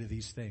we say to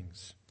these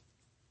things?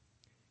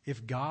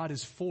 If God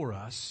is for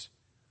us,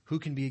 who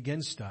can be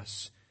against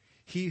us?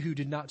 He who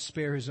did not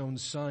spare his own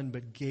Son,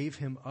 but gave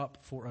him up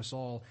for us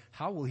all,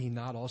 how will he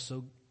not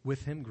also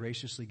with him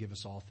graciously give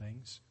us all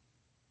things?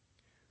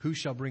 Who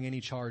shall bring any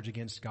charge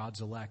against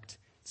God's elect?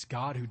 It's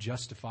God who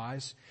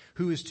justifies.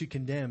 Who is to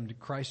condemn?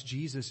 Christ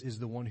Jesus is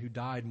the one who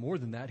died, more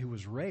than that, who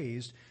was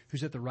raised,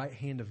 who's at the right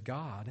hand of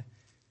God,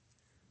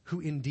 who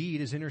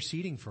indeed is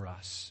interceding for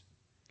us.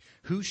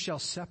 Who shall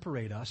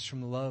separate us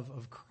from the love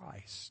of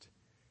Christ?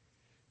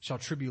 Shall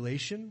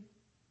tribulation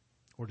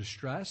or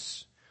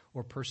distress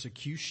or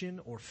persecution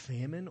or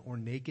famine or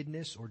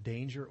nakedness or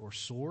danger or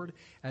sword?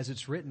 As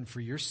it's written, for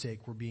your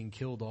sake we're being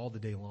killed all the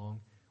day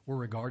long. We're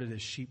regarded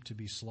as sheep to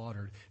be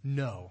slaughtered.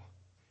 No,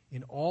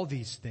 in all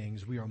these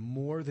things we are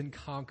more than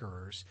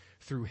conquerors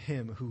through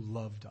him who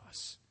loved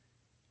us.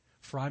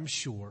 For I'm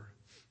sure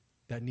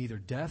that neither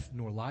death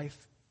nor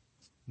life,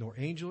 nor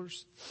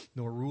angels,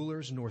 nor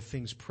rulers, nor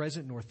things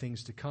present, nor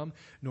things to come,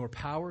 nor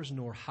powers,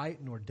 nor height,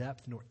 nor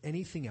depth, nor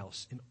anything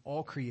else in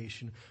all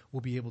creation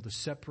will be able to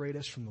separate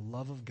us from the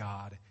love of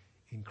God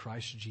in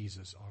Christ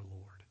Jesus our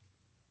Lord.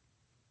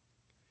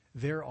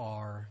 There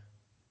are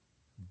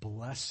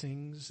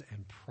blessings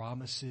and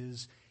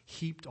promises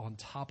heaped on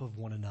top of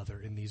one another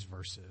in these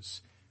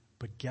verses.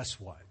 But guess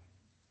what?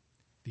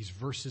 these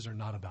verses are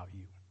not about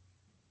you.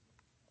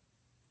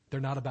 They're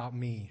not about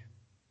me.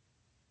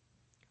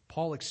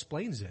 Paul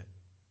explains it.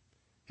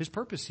 His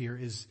purpose here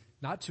is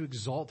not to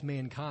exalt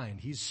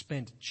mankind. He's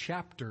spent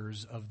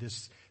chapters of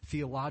this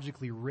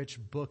theologically rich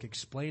book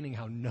explaining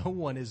how no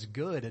one is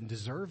good and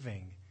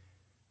deserving.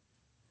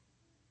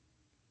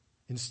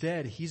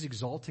 Instead, he's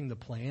exalting the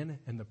plan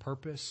and the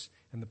purpose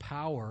and the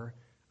power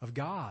of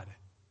God.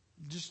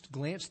 Just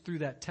glance through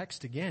that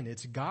text again.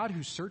 It's God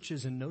who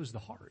searches and knows the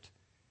heart.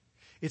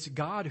 It's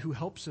God who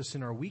helps us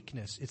in our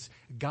weakness. It's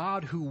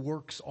God who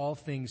works all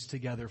things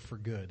together for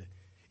good.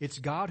 It's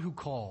God who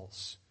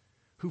calls,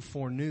 who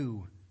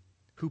foreknew,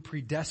 who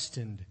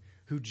predestined,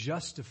 who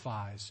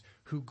justifies,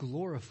 who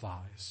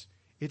glorifies.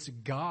 It's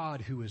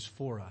God who is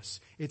for us.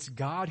 It's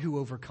God who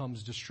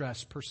overcomes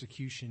distress,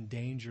 persecution,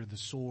 danger, the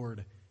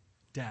sword,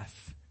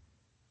 death.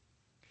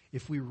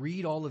 If we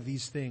read all of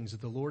these things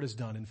that the Lord has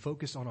done and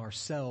focus on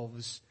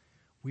ourselves,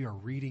 we are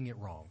reading it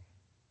wrong.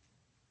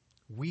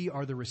 We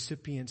are the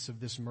recipients of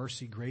this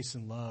mercy, grace,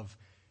 and love,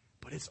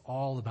 but it's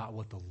all about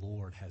what the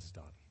Lord has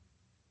done.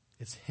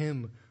 It's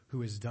Him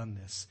who has done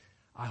this.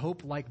 I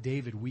hope, like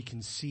David, we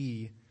can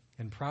see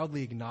and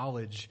proudly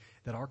acknowledge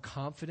that our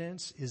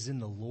confidence is in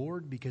the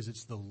Lord because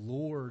it's the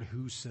Lord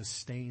who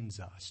sustains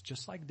us.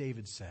 Just like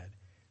David said,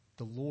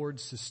 the Lord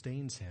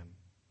sustains him.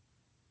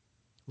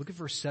 Look at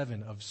verse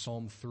 7 of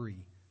Psalm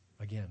 3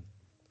 again.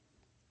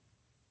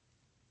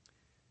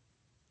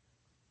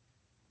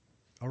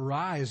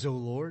 Arise, O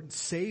Lord,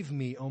 save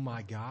me, O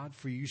my God,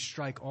 for you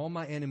strike all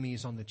my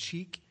enemies on the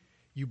cheek.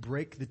 You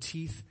break the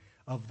teeth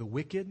of the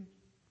wicked.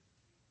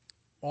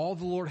 All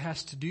the Lord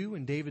has to do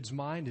in David's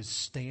mind is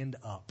stand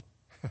up.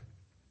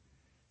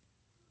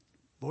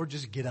 Lord,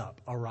 just get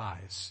up,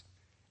 arise,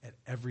 and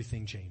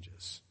everything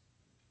changes.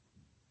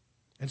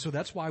 And so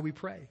that's why we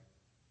pray.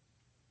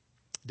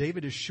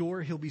 David is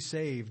sure he'll be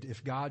saved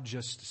if God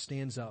just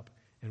stands up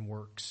and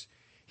works.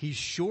 He's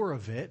sure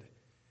of it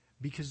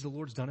because the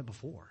Lord's done it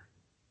before.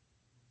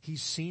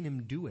 He's seen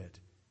him do it.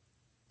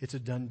 It's a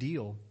done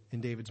deal in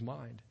David's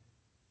mind.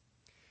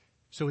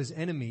 So his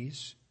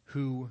enemies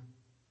who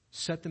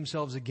set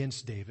themselves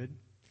against David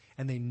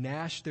and they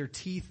gnash their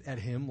teeth at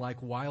him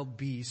like wild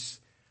beasts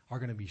are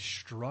going to be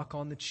struck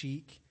on the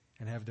cheek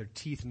and have their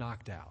teeth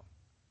knocked out.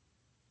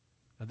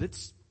 Now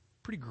that's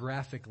pretty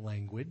graphic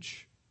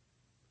language,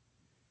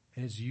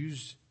 and it's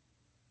used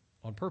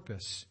on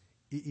purpose.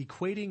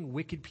 Equating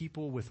wicked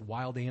people with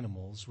wild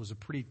animals was a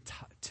pretty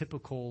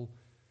typical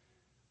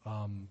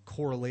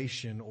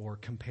correlation or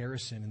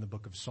comparison in the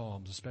book of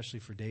Psalms, especially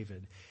for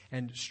David.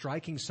 And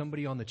striking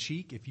somebody on the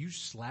cheek, if you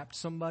slapped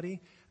somebody,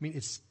 I mean,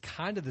 it's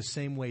kind of the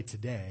same way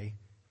today.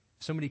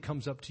 If somebody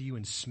comes up to you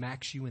and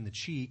smacks you in the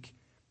cheek,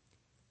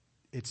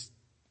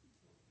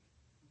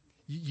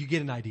 you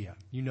get an idea.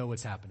 You know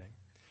what's happening.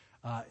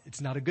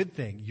 It's not a good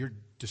thing. You're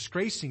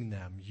disgracing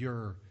them.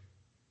 You're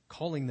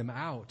calling them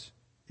out.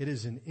 It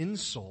is an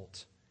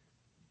insult.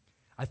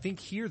 I think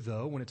here,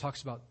 though, when it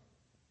talks about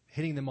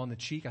hitting them on the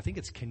cheek, I think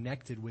it's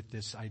connected with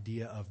this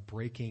idea of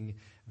breaking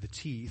the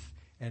teeth.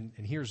 And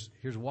here's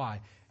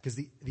why. Because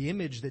the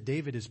image that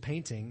David is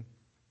painting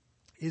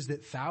is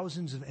that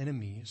thousands of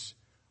enemies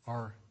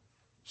are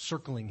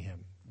circling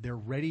him. They're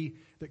ready.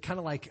 They're kind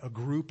of like a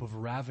group of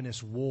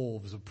ravenous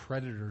wolves, of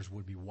predators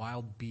would be,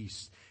 wild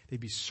beasts. They'd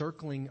be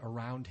circling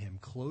around him,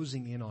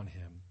 closing in on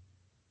him.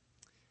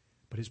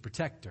 But his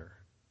protector,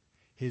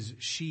 his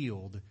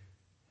shield,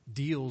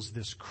 deals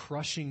this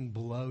crushing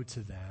blow to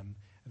them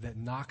that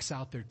knocks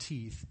out their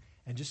teeth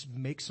and just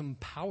makes them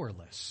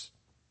powerless.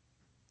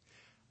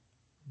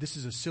 This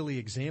is a silly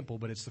example,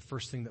 but it's the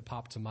first thing that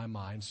popped to my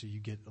mind, so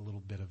you get a little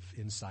bit of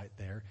insight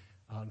there,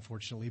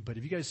 unfortunately. But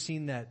have you guys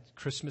seen that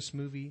Christmas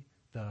movie?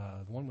 The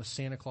one with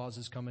Santa Claus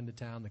is coming to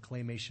town, the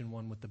claymation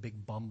one with the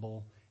big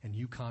Bumble and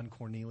Yukon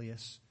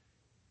Cornelius.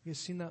 You guys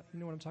seen that? You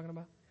know what I'm talking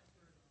about?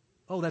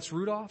 Oh, that's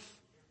Rudolph?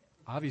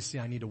 Obviously,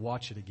 I need to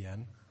watch it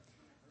again.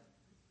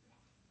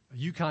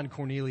 Yukon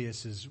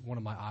Cornelius is one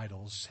of my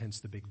idols,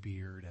 hence the big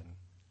beard and,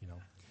 you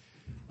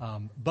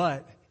know.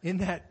 But in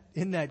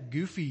that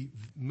goofy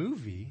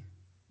movie,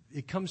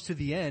 it comes to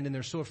the end and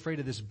they're so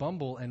afraid of this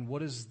Bumble, and what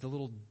does the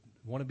little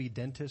wannabe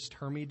dentist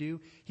Hermie do?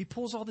 He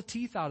pulls all the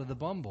teeth out of the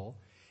Bumble.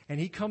 And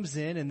he comes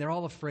in and they're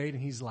all afraid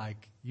and he's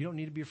like, you don't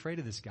need to be afraid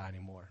of this guy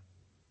anymore.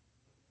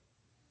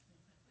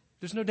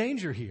 There's no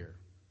danger here.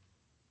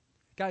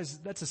 Guys,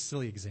 that's a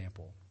silly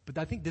example. But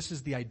I think this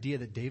is the idea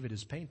that David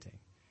is painting.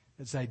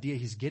 It's the idea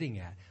he's getting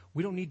at.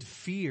 We don't need to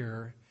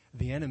fear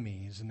the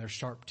enemies and their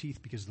sharp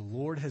teeth because the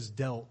Lord has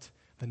dealt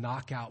the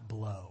knockout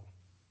blow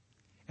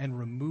and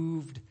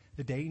removed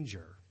the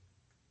danger.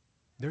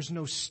 There's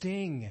no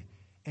sting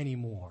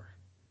anymore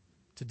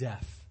to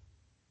death,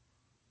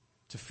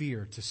 to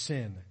fear, to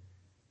sin.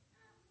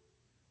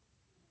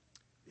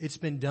 It's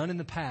been done in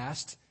the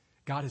past.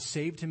 God has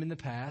saved him in the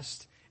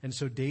past. And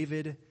so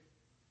David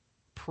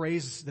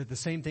prays that the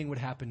same thing would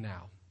happen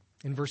now.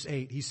 In verse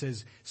 8, he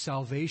says,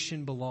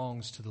 salvation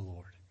belongs to the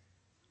Lord.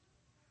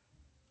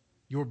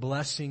 Your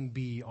blessing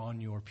be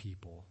on your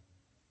people.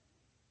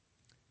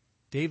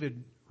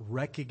 David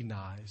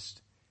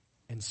recognized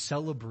and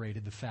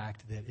celebrated the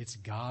fact that it's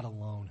God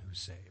alone who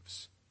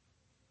saves.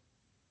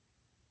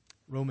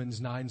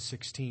 Romans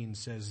 9:16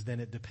 says, "Then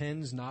it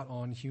depends not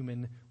on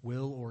human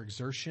will or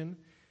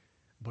exertion,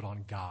 but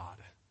on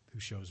God who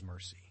shows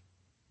mercy."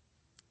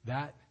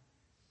 That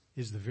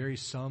is the very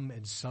sum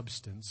and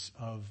substance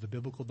of the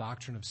biblical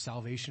doctrine of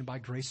salvation by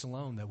grace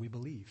alone that we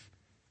believe.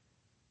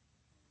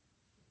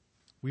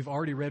 We've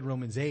already read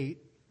Romans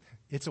 8.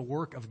 It's a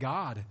work of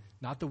God,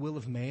 not the will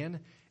of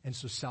man, and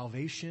so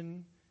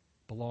salvation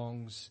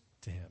belongs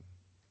to him.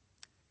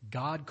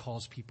 God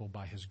calls people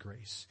by his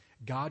grace.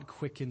 God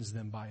quickens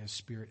them by his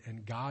Spirit,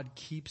 and God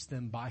keeps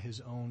them by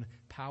his own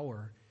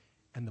power.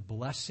 And the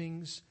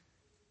blessings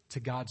to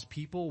God's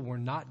people were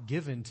not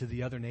given to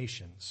the other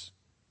nations.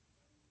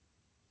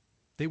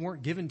 They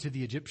weren't given to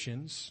the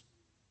Egyptians.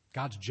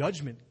 God's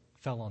judgment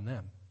fell on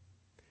them.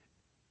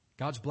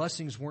 God's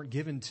blessings weren't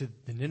given to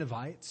the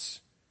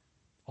Ninevites,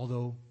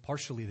 although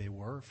partially they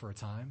were for a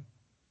time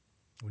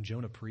when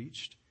Jonah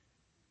preached.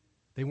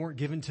 They weren't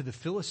given to the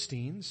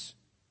Philistines.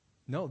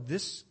 No,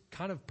 this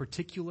kind of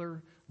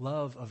particular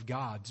love of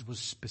God's was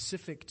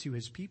specific to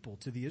his people,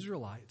 to the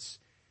Israelites.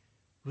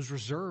 It was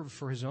reserved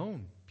for his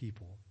own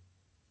people.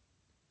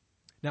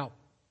 Now,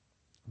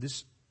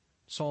 this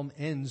psalm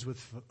ends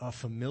with a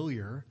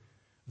familiar,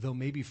 though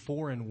maybe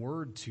foreign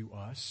word to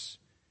us,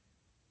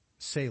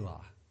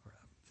 Selah.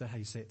 Is that how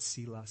you say it?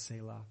 Selah,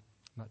 Selah?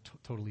 I'm not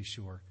totally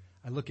sure.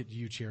 I look at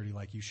you, Charity,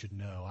 like you should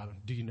know.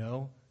 Do you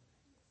know?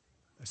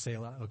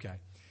 Selah? Okay.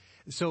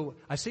 So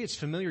I say it's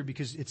familiar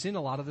because it's in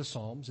a lot of the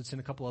Psalms. It's in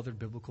a couple other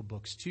biblical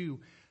books too.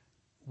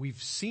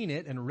 We've seen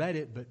it and read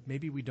it, but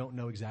maybe we don't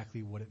know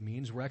exactly what it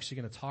means. We're actually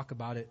going to talk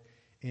about it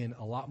in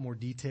a lot more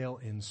detail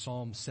in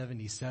Psalm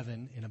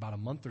 77 in about a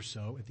month or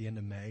so at the end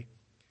of May.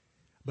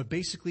 But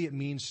basically it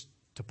means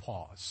to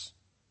pause.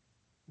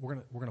 We're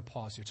going to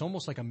pause here. It's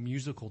almost like a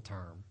musical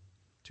term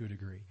to a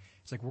degree.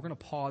 It's like we're going to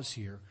pause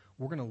here.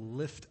 We're going to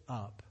lift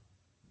up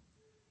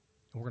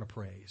and we're going to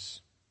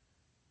praise.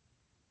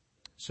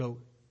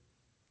 So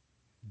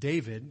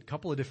David, a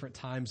couple of different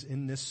times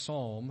in this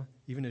psalm,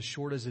 even as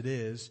short as it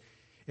is,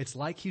 it's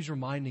like he's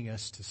reminding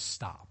us to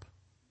stop.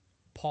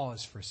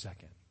 Pause for a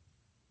second.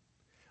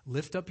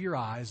 Lift up your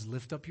eyes,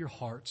 lift up your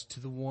hearts to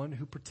the one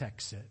who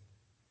protects it,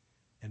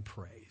 and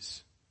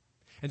praise.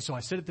 And so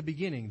I said at the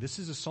beginning, this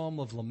is a psalm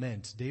of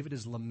lament. David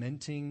is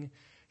lamenting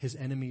his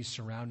enemies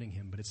surrounding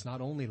him, but it's not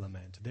only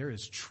lament. There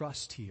is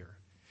trust here.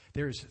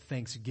 There is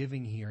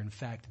thanksgiving here. In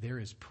fact, there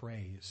is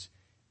praise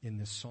in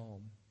this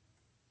psalm.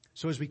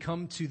 So as we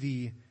come to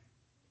the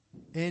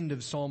end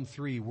of Psalm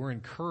 3, we're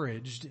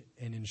encouraged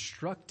and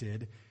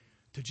instructed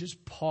to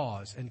just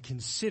pause and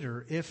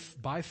consider if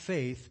by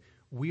faith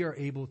we are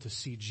able to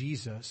see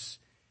Jesus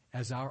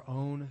as our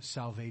own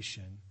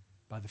salvation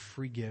by the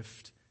free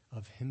gift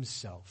of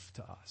himself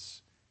to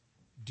us.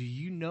 Do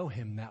you know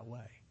him that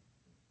way?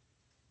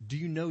 Do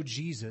you know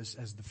Jesus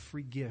as the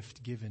free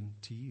gift given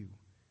to you?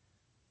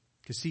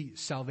 Because see,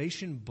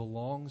 salvation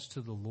belongs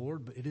to the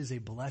Lord, but it is a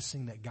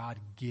blessing that God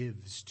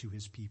gives to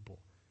his people.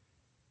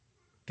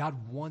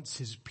 God wants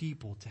his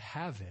people to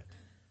have it.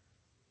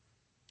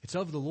 It's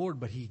of the Lord,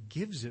 but he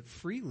gives it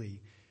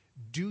freely.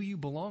 Do you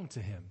belong to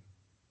him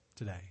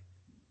today?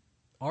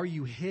 Are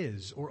you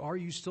his, or are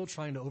you still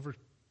trying to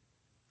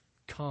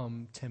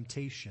overcome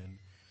temptation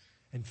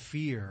and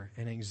fear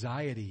and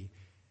anxiety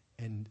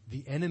and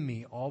the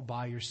enemy all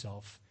by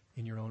yourself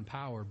in your own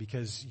power?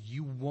 Because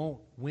you won't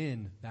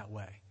win that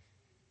way.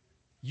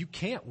 You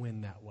can't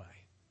win that way.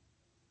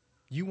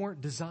 You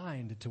weren't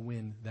designed to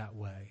win that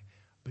way.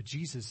 But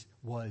Jesus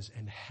was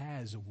and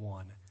has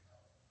won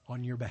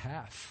on your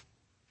behalf.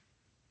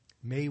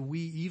 May we,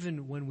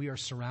 even when we are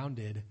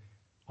surrounded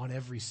on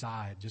every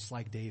side, just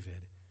like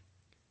David,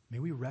 may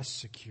we rest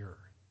secure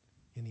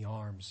in the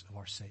arms of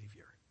our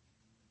Savior.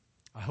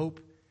 I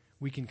hope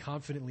we can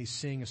confidently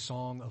sing a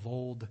song of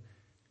old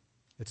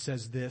that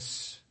says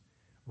this: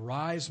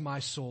 "Rise, my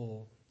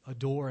soul,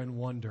 adore and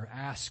wonder.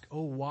 Ask,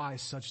 oh, why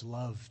such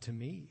love to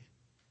me?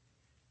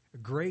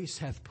 Grace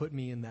hath put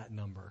me in that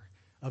number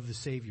of the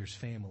Savior's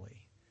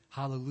family.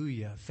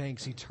 Hallelujah,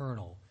 thanks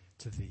eternal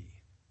to thee."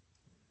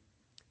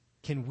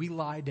 Can we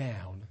lie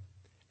down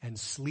and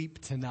sleep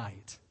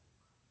tonight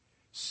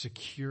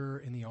secure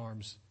in the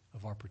arms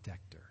of our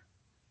protector?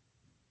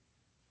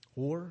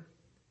 Or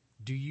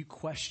do you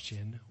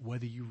question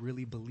whether you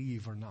really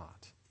believe or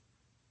not?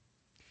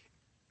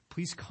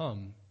 Please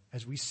come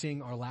as we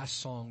sing our last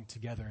song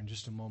together in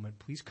just a moment.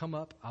 Please come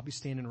up. I'll be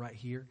standing right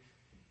here.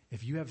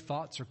 If you have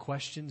thoughts or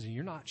questions and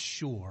you're not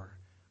sure,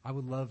 I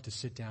would love to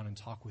sit down and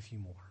talk with you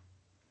more.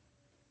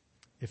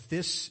 If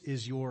this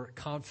is your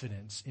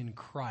confidence in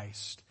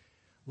Christ,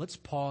 let's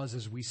pause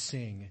as we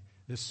sing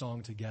this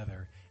song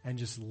together and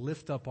just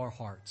lift up our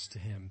hearts to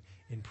him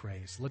in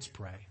praise. Let's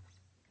pray.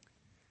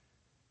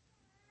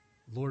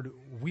 Lord,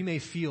 we may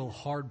feel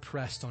hard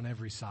pressed on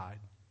every side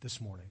this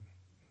morning.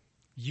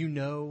 You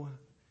know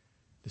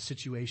the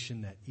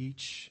situation that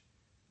each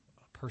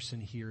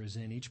person here is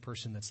in, each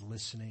person that's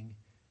listening.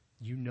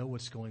 You know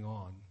what's going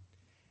on.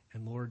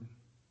 And Lord,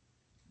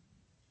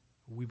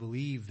 we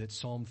believe that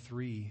Psalm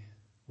 3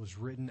 was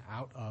written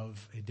out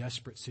of a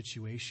desperate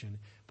situation.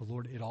 But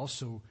Lord, it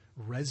also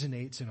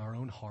resonates in our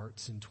own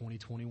hearts in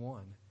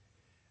 2021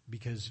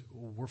 because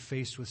we're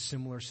faced with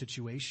similar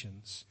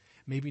situations.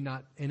 Maybe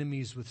not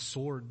enemies with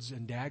swords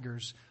and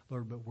daggers,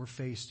 Lord, but we're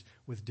faced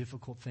with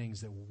difficult things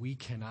that we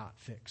cannot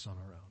fix on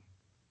our own.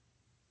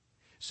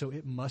 So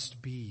it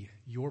must be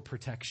your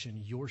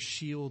protection, your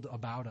shield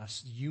about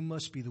us. You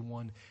must be the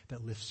one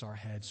that lifts our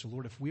head. So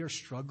Lord, if we are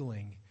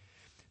struggling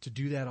to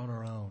do that on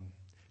our own,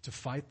 to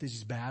fight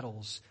these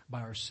battles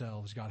by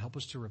ourselves, God, help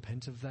us to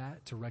repent of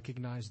that, to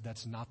recognize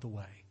that's not the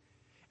way,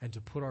 and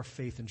to put our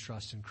faith and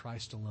trust in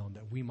Christ alone,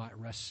 that we might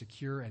rest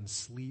secure and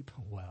sleep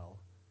well,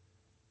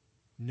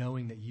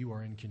 knowing that you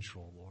are in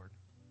control, Lord.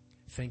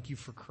 Thank you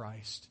for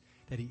Christ,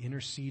 that he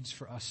intercedes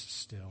for us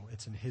still.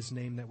 It's in his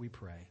name that we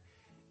pray.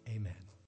 Amen.